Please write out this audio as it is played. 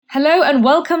Hello and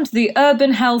welcome to the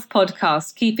Urban Health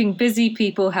Podcast, Keeping Busy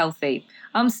People Healthy.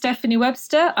 I'm Stephanie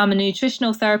Webster. I'm a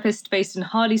nutritional therapist based in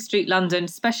Harley Street, London,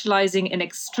 specialising in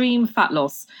extreme fat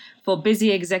loss for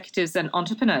busy executives and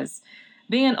entrepreneurs.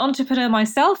 Being an entrepreneur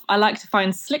myself, I like to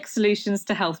find slick solutions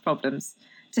to health problems.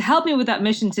 To help me with that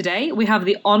mission today, we have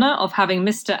the honour of having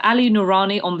Mr. Ali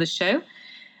Noorani on the show.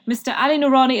 Mr. Ali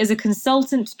Noorani is a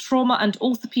consultant trauma and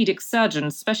orthopedic surgeon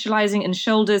specializing in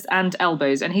shoulders and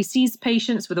elbows, and he sees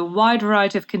patients with a wide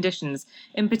variety of conditions,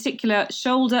 in particular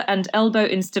shoulder and elbow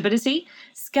instability,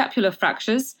 scapular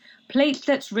fractures,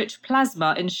 platelet-rich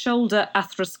plasma in shoulder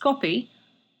arthroscopy.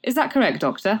 Is that correct,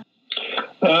 Doctor?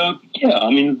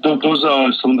 Those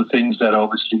are some of the things that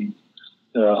obviously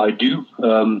I do.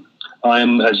 I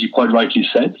am, as you quite rightly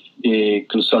said, a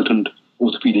consultant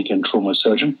orthopedic and trauma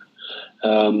surgeon.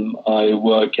 I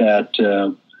work at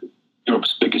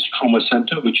Europe's biggest trauma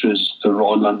centre, which is the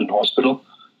Royal London Hospital,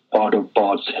 part of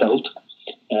Barts Health,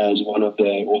 as one of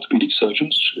their orthopedic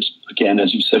surgeons. Again,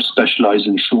 as you said, specialised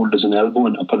in shoulders and elbow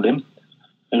and upper limb.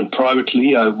 And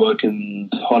privately, I work in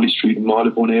the Harley Street and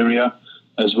Marylebone area,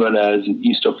 as well as in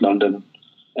east of London.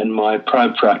 And my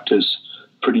private practice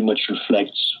pretty much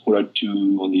reflects what I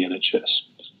do on the NHS.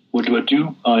 What do I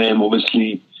do? I am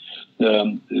obviously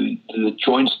the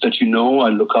joints that I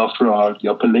look after are the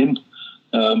upper limb.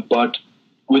 But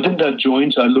within that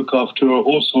joint, I look after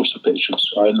all sorts of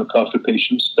patients. I look after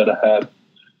patients that have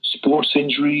sports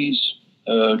injuries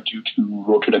due to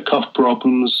rotator cuff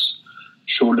problems,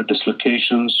 shoulder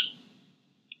dislocations.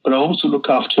 But I also look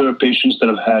after patients that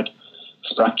have had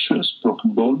fractures,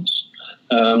 broken bones,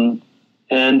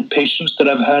 and patients that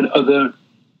have had other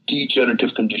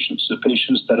degenerative conditions. So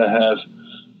patients that have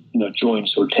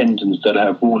joints or tendons that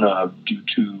have worn out due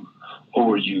to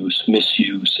overuse,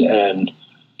 misuse, and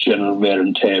general wear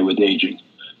and tear with aging.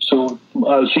 So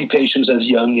I'll see patients as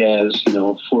young as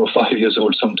 4 or 5 years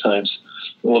old sometimes,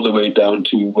 all the way down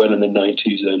to well in the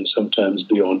 90s and sometimes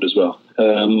beyond as well.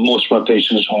 Most of my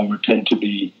patients, however, tend to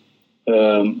be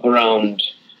around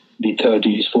the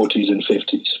 30s, 40s, and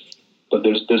 50s. But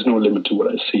there's no limit to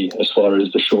what I see as far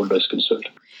as the shoulder is concerned.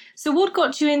 So what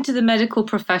got you into the medical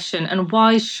profession and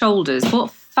why shoulders?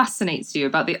 What fascinates you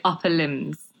about the upper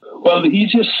limbs? Well, the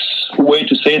easiest way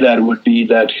to say that would be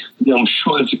that I'm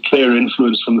sure there's a clear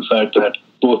influence from the fact that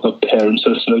both my parents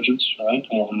are surgeons, right?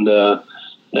 And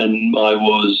I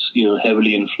was,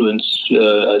 heavily influenced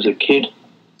as a kid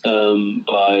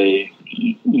by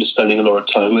spending a lot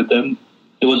of time with them.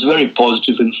 It was a very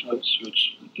positive influence,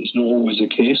 which is not always the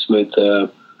case with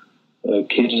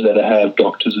kids that have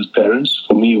doctors as parents.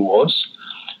 For me, it was.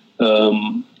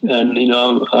 I'm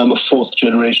a fourth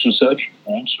generation surgeon,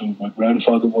 right? So my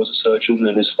grandfather was a surgeon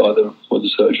and his father was a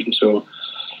surgeon. So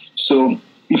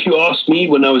if you ask me,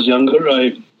 when I was younger,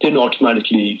 I didn't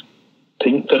automatically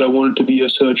think that I wanted to be a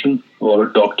surgeon or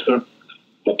a doctor.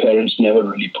 My parents never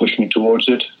really pushed me towards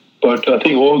it. But I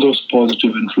think all those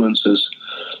positive influences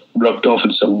rubbed off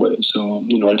in some way. So,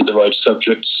 I did the right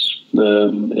subjects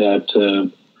at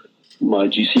my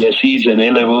GCSEs and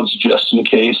A-levels just in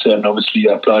case. And obviously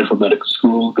I applied for medical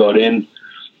school, got in,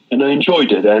 and I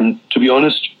enjoyed it. And to be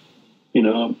honest,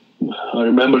 I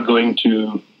remember going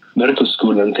to medical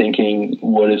school and thinking,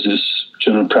 what is this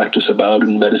general practice about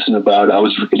and medicine about? I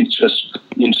was really just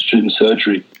interested in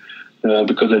surgery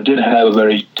because I did have a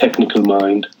very technical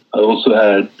mind. I also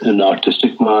had an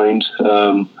artistic mind.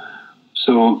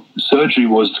 So surgery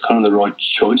was kind of the right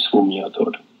choice for me, I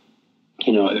thought.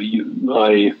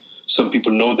 Some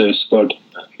people know this, but,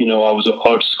 I was an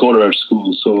art scholar at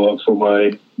school. So for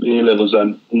my A-levels,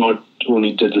 I not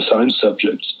only did the science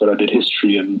subjects, but I did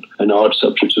history and art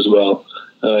subjects as well,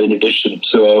 in addition.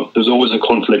 So there's always a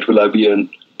conflict. Will I be a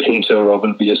painter or will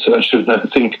I be a surgeon? I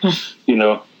think,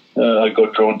 I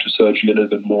got drawn to surgery a little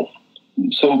bit more.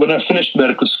 So when I finished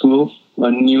medical school,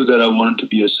 I knew that I wanted to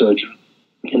be a surgeon.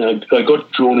 And I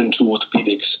got drawn into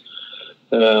orthopedics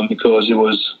because it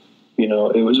was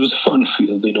a fun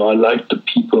field. I liked the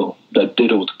people that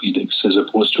did orthopedics as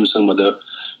opposed to some other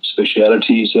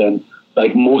specialities. And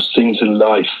like most things in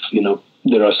life,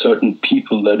 there are certain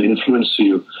people that influence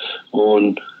you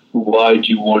on why do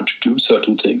you want to do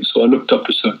certain things. So I looked up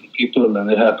to certain people, and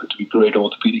they happened to be great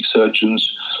orthopedic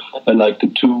surgeons. I liked the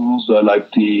tools. I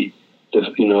liked the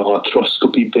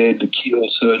arthroscopy bed, the keyhole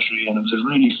surgery, and it was a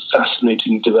really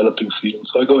fascinating developing field.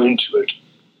 So I got into it.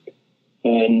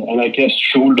 And I guess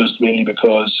shoulders mainly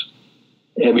because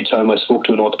every time I spoke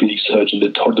to an orthopedic surgeon,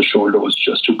 they thought the shoulder was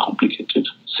just too complicated.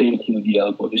 Same thing with the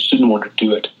elbow. They just didn't want to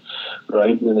do it,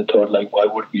 right? And they thought, why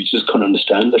would we? Just can't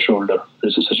understand the shoulder.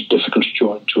 This is such a difficult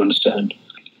joint to understand.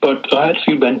 But I had a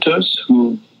few mentors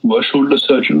who were shoulder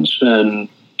surgeons, and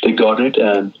they got it.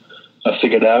 And I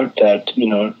figured out that,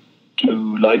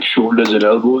 to like shoulders and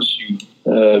elbows, you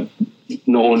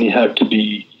not only had to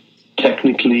be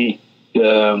technically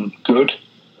good,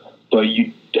 but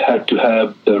you had to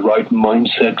have the right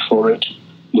mindset for it.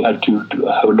 You had to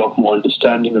have a lot more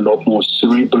understanding, a lot more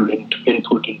cerebral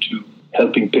input into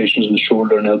helping patients with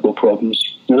shoulder and elbow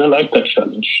problems. And I liked that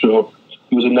challenge, so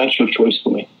it was a natural choice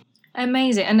for me.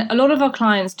 Amazing. And a lot of our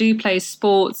clients do play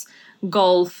sports,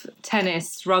 golf,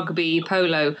 tennis, rugby,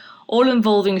 polo, all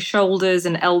involving shoulders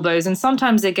and elbows. And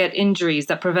sometimes they get injuries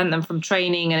that prevent them from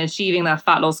training and achieving their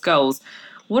fat loss goals.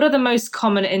 What are the most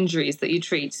common injuries that you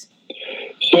treat?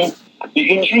 So the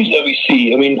injuries that we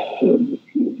see,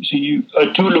 I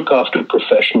do look after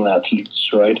professional athletes,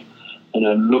 right?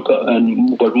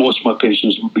 But most of my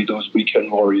patients would be those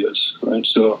weekend warriors, right?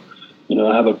 So,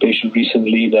 I have a patient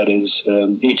recently that is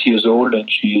 80 years old, and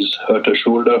she's hurt her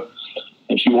shoulder,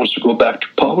 and she wants to go back to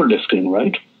powerlifting,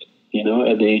 right?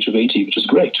 At the age of 80, which is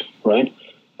great, right?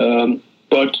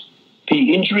 But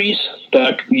the injuries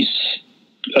that we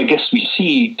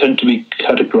see tend to be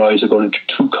categorized according to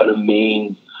two kind of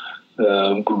main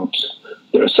groups.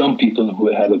 There are some people who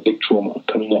have a big trauma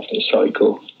coming off their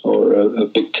cycle or a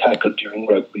big tackle during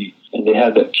rugby, and they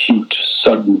have acute,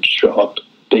 sudden, sharp,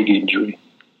 big injury.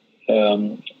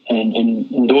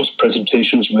 And those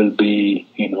presentations will be,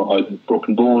 either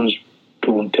broken bones,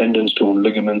 torn tendons, torn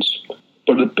ligaments.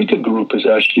 But the bigger group is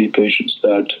actually patients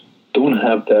that don't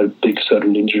have that big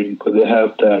sudden injury, but they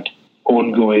have that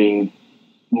ongoing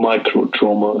micro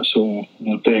trauma. So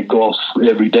they play golf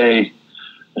every day,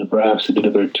 and perhaps they did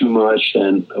a bit too much,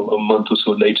 and a month or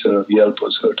so later, the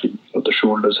elbow's hurting or the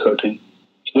shoulder's hurting.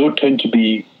 So those tend to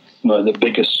be the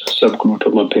biggest subgroup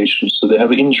of my patients. So they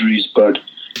have injuries, but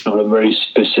not a very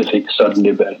specific sudden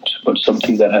event, but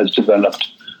something that has developed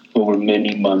over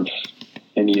many months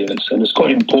and years. And it's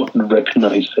quite important to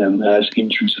recognize them as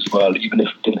injuries as well, even if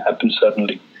it didn't happen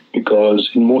suddenly, because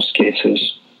in most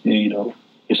cases,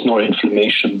 it's not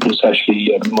inflammation, it's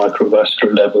actually at a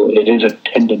microvascular level, it is a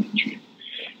tendon injury.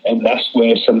 And that's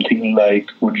where something like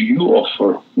what you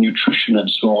offer, nutrition and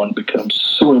so on, becomes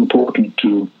so important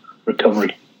to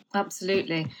recovery.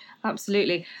 Absolutely.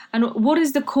 And what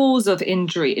is the cause of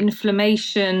injury?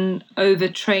 Inflammation,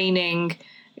 overtraining?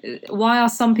 Why are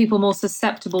some people more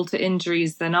susceptible to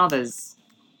injuries than others?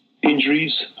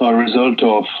 Injuries are a result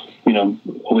of,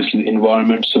 obviously the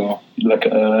environment. So, like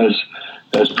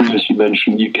as previously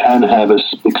mentioned, you can have a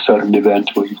big sudden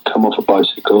event where you've come off a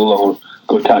bicycle or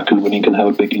go tackle when you can have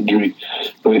a big injury.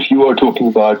 But if you are talking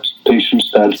about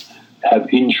patients that have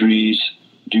injuries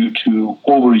due to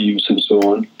overuse and so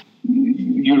on,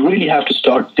 you really have to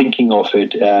start thinking of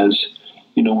it as,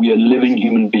 we are living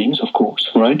human beings, of course,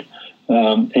 right?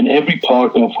 And every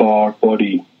part of our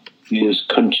body is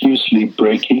continuously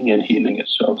breaking and healing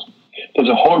itself. There's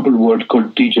a horrible word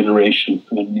called degeneration,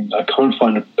 and I can't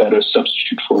find a better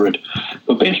substitute for it.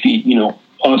 But basically,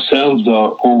 our cells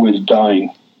are always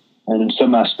dying, and in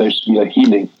some aspects we are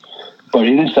healing. But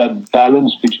it is that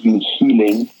balance between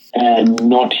healing and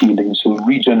not healing. So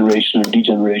regeneration and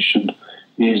degeneration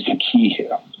is the key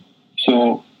here.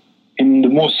 So in the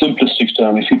most simplistic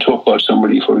term, if you talk about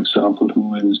somebody, for example,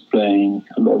 who is playing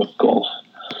a lot of golf,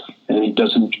 and he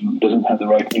doesn't have the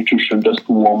right nutrition, doesn't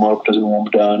warm up, doesn't warm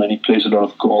down, and he plays a lot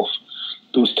of golf,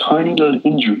 those tiny little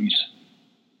injuries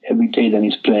every day that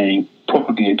he's playing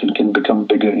propagate and can become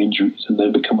bigger injuries and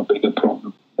then become a bigger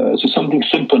problem. So something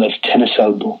simple as tennis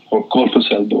elbow or golfer's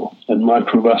elbow at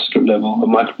microvascular level,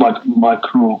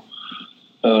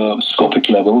 microscopic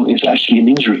level is actually an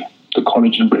injury. The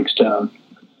collagen breaks down.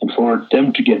 And for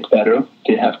them to get better,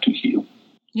 they have to heal.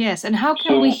 Yes, and how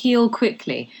can we heal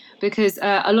quickly? Because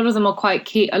a lot of them are quite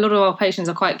keen. A lot of our patients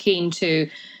are quite keen to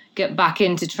get back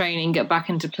into training, get back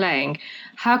into playing.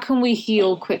 How can we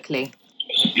heal quickly?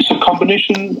 It's a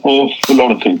combination of a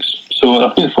lot of things. So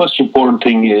I think the first important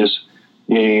thing is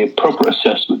a proper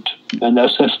assessment. And the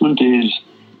assessment is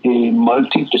a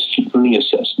multidisciplinary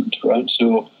assessment, right?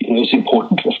 So it's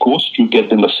important, of course, to get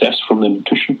them assessed from the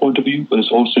nutrition point of view, but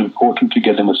it's also important to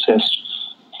get them assessed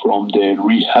from the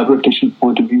rehabilitation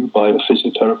point of view by a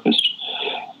physiotherapist.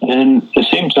 And at the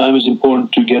same time, it's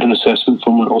important to get an assessment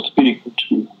from an orthopedic point of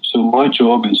view. So my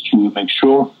job is to make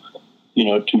sure,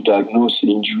 to diagnose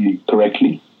the injury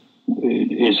correctly.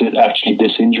 Is it actually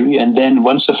this injury? And then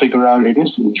once I figure out it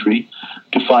is the injury,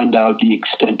 to find out the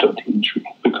extent of the injury.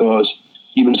 Because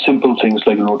even simple things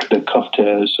like rotator cuff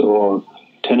tears or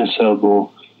tennis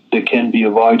elbow, there can be a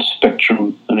wide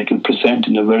spectrum and it can present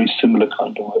in a very similar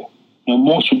kind of way. Now,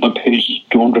 most of my patients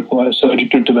don't require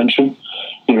surgical intervention.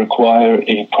 They require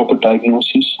a proper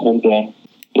diagnosis and then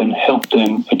then help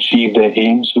them achieve their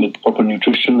aims with proper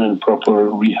nutrition and proper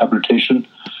rehabilitation.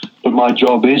 But my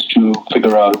job is to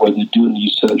figure out whether they do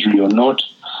need surgery or not,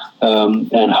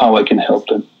 and how I can help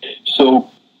them. So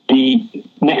the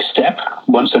next step,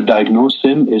 once I diagnose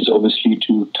them, is obviously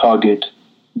to target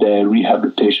their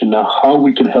rehabilitation. Now, how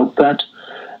we can help that?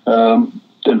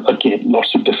 Then again,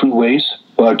 lots of different ways,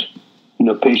 but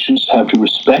patients have to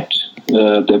respect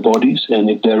their bodies, and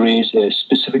if there is a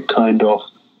specific kind of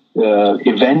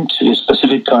event, a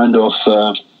specific kind of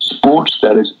sport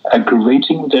that is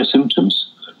aggravating their symptoms,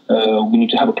 we need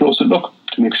to have a closer look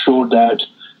to make sure that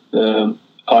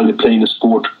are they playing the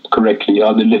sport correctly?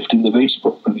 Are they lifting the weights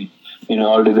properly?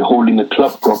 Are they holding the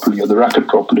club properly or the racket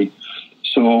properly?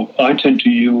 So I tend to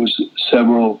use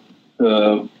several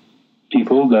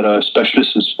people that are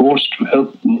specialists in sports to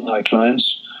help my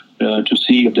clients to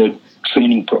see if they're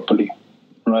training properly,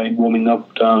 right? Warming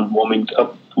up, down,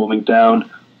 warming down,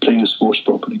 playing the sports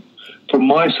properly. From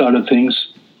my side of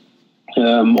things,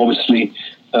 obviously,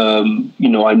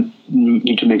 I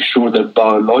need to make sure that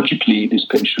biologically these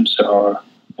patients are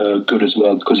good as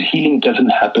well, because healing doesn't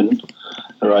happen,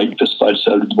 right, just by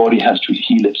itself. The body has to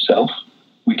heal itself.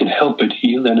 We can help it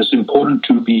heal, and it's important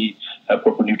to have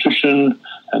proper nutrition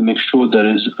and make sure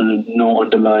there is no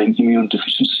underlying immune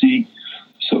deficiency.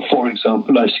 So, for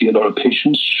example, I see a lot of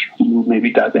patients who may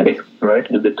be diabetic, right?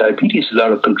 If the diabetes is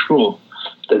out of control,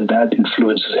 then that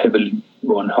influences heavily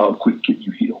on how quickly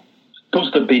you heal.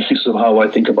 Those are the basics of how I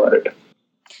think about it.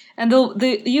 And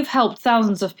you've helped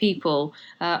thousands of people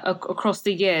across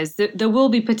the years. There will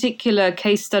be particular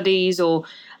case studies or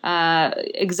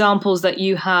examples that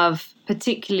you have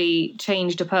particularly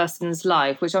changed a person's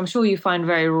life, which I'm sure you find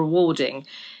very rewarding.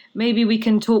 Maybe we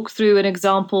can talk through an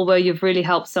example where you've really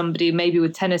helped somebody, maybe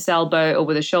with tennis elbow or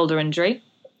with a shoulder injury.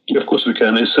 Yeah, of course we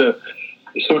can.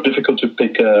 It's so difficult to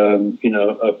pick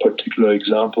a particular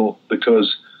example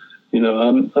because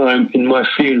I'm in my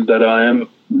field that I am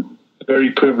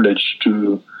very privileged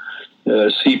to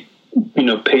see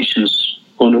patients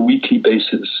on a weekly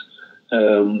basis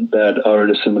that are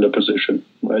in a similar position,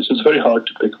 right? So it's very hard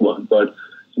to pick one, but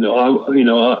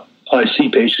I see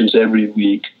patients every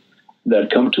week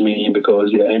that come to me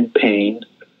because they're in pain,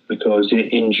 because they're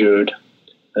injured,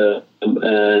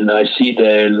 and I see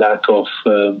their lack of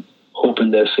hope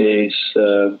in their face,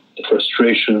 the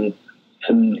frustration,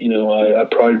 and I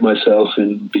pride myself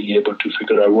in being able to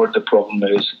figure out what the problem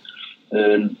is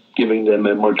and giving them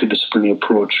a multidisciplinary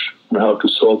approach on how to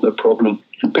solve their problem.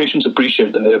 And patients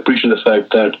appreciate that. They appreciate the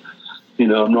fact that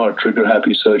I'm not a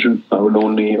trigger-happy surgeon. I will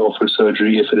only offer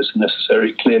surgery if it is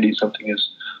necessary. Clearly, something is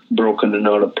broken and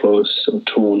out of place, or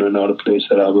torn and out of place,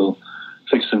 that I will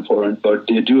fix them for it. But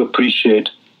they do appreciate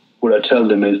what I tell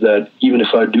them is that even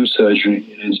if I do surgery,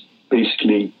 it is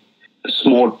basically a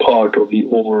small part of the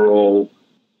overall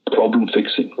problem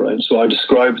fixing, right? So I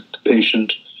describe to the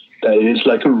patient that it is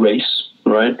like a race,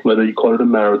 right? Whether you call it a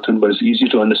marathon, but it's easy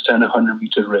to understand a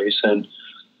 100-meter race. And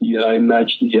you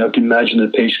have to imagine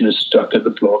the patient is stuck at the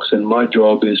blocks, and my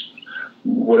job is,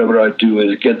 whatever I do,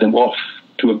 is get them off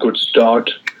to a good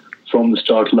start from the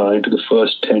start line to the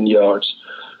first 10 yards.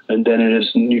 And then it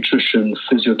is nutrition,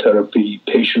 physiotherapy,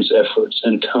 patient's efforts,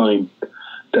 and time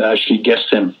that actually gets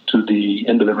them to the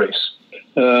end of the race.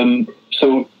 Those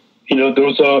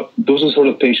are sort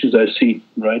of patients I see,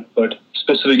 right? But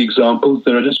specific examples,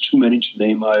 there are just too many to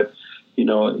name.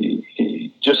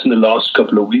 Just in the last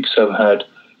couple of weeks, I've had,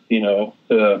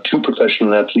 two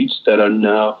professional athletes that are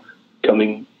now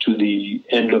coming to the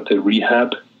end of their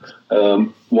rehab.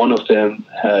 One of them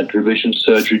had revision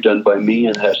surgery done by me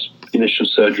and has initial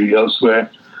surgery elsewhere.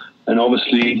 And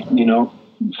obviously,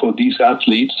 for these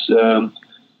athletes,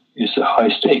 it's a high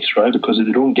stakes, right? Because if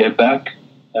they don't get back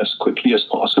as quickly as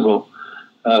possible,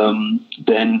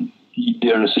 then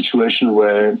they're in a situation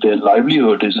where their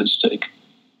livelihood is at stake.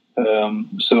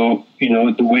 So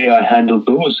the way I handle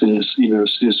those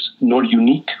is not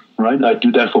unique, right? I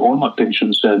do that for all my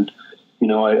patients, and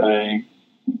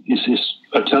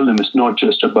I tell them it's not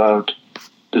just about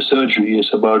the surgery;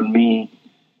 it's about me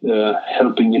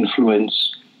helping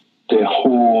influence their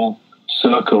whole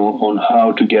circle on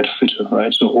how to get fitter,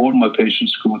 right? So all my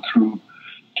patients go through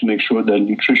to make sure that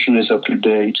nutrition is up to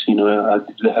date.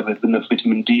 They have enough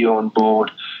vitamin D on board.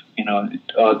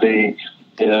 Are they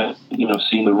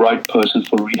seeing the right person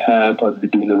for rehab? Are they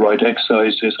doing the right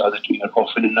exercises? Are they doing it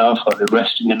often enough? Are they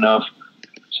resting enough?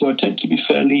 So I tend to be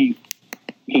fairly,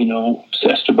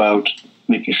 obsessed about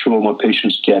making sure my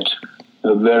patients get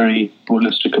a very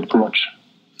holistic approach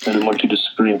and a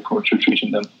multidisciplinary approach to treating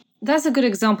them. That's a good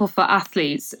example for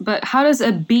athletes, but how does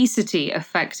obesity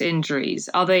affect injuries?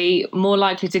 Are they more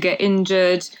likely to get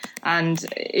injured, and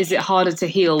is it harder to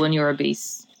heal when you're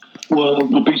obese? Well,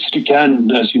 obesity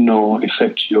can, as you know,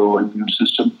 affect your immune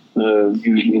system,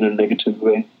 usually in a negative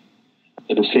way.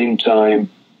 At the same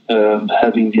time,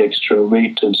 having the extra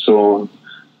weight and so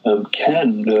on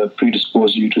can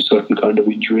predispose you to certain kind of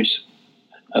injuries.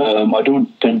 I don't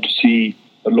tend to see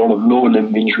a lot of lower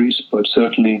limb injuries, but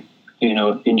certainly,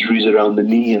 injuries around the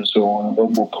knee and so on are a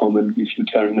lot more common if you're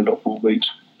carrying a lot more weight.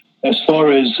 As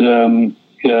far as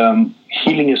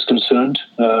healing is concerned,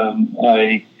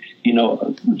 there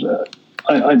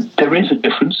is a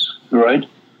difference, right,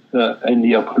 in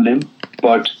the upper limb,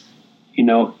 but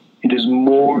it is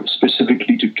more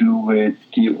specifically to do with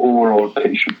the overall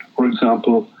patient. For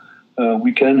example,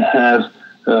 we can have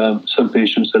some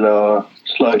patients that are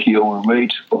slightly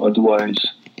overweight, but otherwise,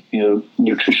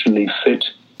 nutritionally fit,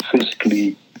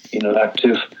 physically,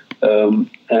 active,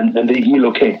 and they heal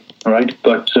okay, right?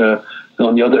 But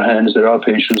on the other hand, there are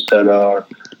patients that are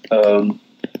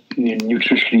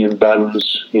nutritionally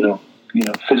imbalanced,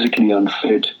 physically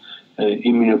unfit,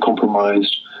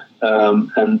 immunocompromised,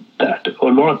 and that a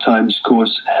lot of times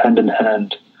goes hand in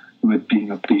hand with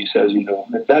being obese, as you know.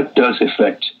 And that does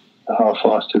affect how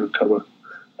fast they recover.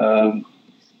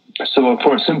 So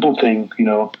for a simple thing,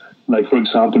 like for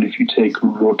example, if you take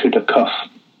rotator cuff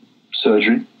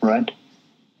surgery, right?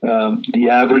 The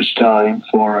average time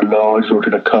for a large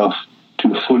rotator cuff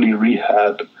to fully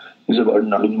rehab is about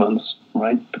 9 months,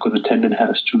 right? Because the tendon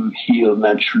has to heal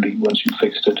naturally once you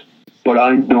fixed it. But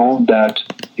I know that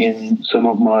in some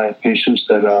of my patients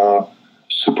that are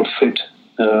super fit,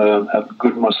 have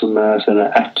good muscle mass and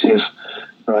are active,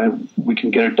 right, we can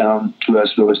get it down to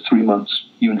as low as 3 months,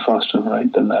 even faster,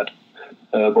 right, than that.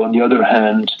 But on the other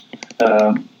hand,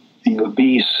 being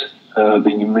obese,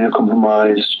 being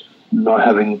immunocompromised, not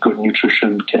having good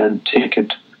nutrition can take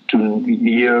it to a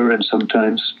year, and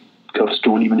sometimes cuffs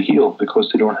don't even heal because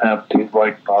they don't have the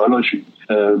right biology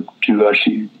to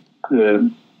actually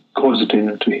cause the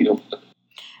tendon to heal.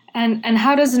 And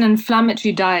how does an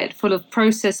inflammatory diet full of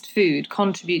processed food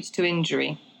contribute to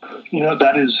injury?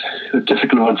 That is a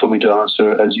difficult one for me to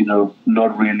answer, as you know,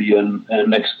 not really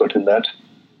an expert in that.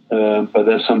 But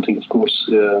that's something, of course,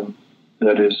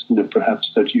 that is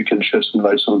perhaps that you can shed some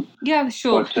lights on. Yeah,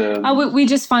 sure. But, we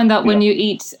just find that when you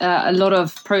eat a lot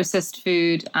of processed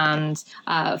food and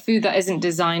food that isn't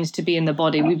designed to be in the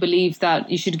body, we believe that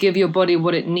you should give your body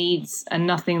what it needs and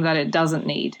nothing that it doesn't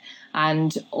need.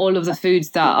 And all of the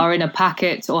foods that are in a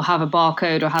packet or have a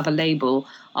barcode or have a label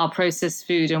are processed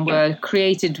food and were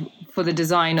created for the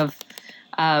design of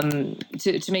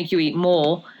to make you eat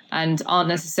more and aren't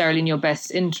necessarily in your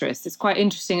best interest. It's quite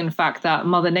interesting, in fact, that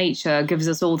Mother Nature gives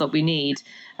us all that we need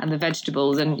and the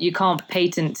vegetables, and you can't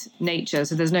patent nature,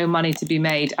 so there's no money to be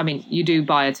made. I mean, you do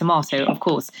buy a tomato, of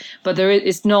course, but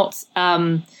it's not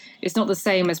the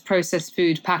same as processed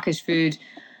food, packaged food,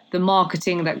 the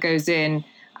marketing that goes in,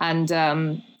 and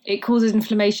it causes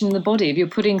inflammation in the body. If you're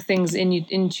putting things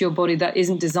into your body that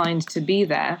isn't designed to be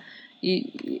there,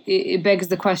 it begs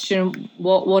the question,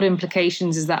 what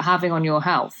implications is that having on your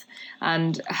health?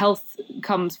 And health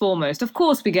comes foremost. Of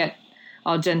course, we get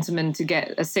our gentlemen to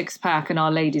get a six-pack and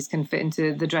our ladies can fit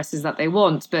into the dresses that they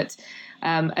want, but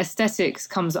aesthetics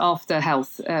comes after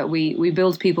health. We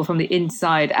build people from the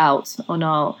inside out on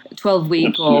our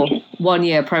 12-week or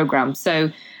 1-year program, so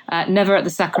never at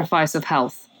the sacrifice of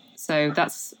health. So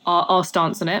that's our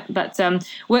stance on it. But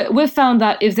we've found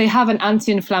that if they have an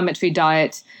anti-inflammatory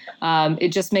diet, it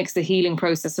just makes the healing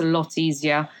process a lot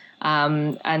easier.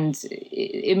 And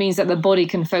it means that the body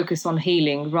can focus on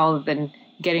healing rather than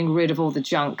getting rid of all the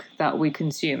junk that we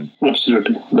consume.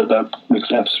 Absolutely. That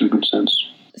makes absolutely good sense.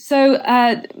 So,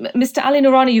 Mr. Ali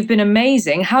Noorani, you've been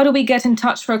amazing. How do we get in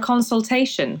touch for a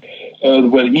consultation? Well,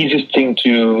 the easiest thing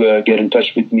to get in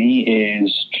touch with me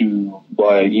is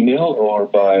by email or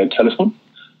by telephone.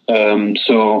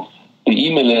 So the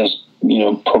email is,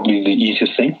 probably the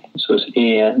easiest thing. So it's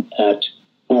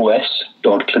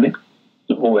an@os.clinic.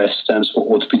 The OS stands for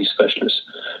orthopedic specialist.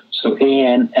 So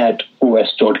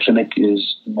an@os.clinic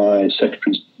is my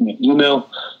secretary's email,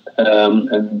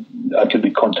 and I can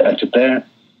be contacted there.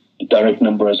 The direct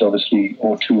number is obviously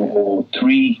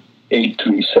 0203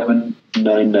 837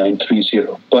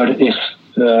 9930. But if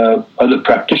other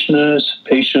practitioners,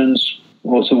 patients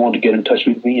also want to get in touch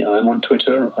with me, I'm on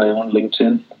Twitter, I'm on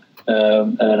LinkedIn,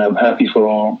 and I'm happy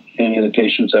for any of the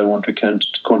patients that want to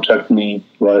contact me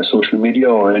via social media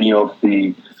or any of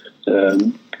the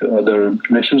other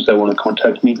clinicians that want to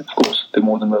contact me. Of course, they're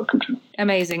more than welcome to.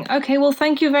 Amazing. Okay, well,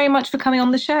 thank you very much for coming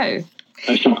on the show.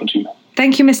 Nice talking to you.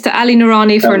 Thank you, Mr. Ali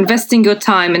Noorani, for investing your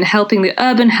time in helping the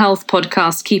Urban Health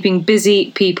podcast, keeping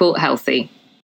busy people healthy.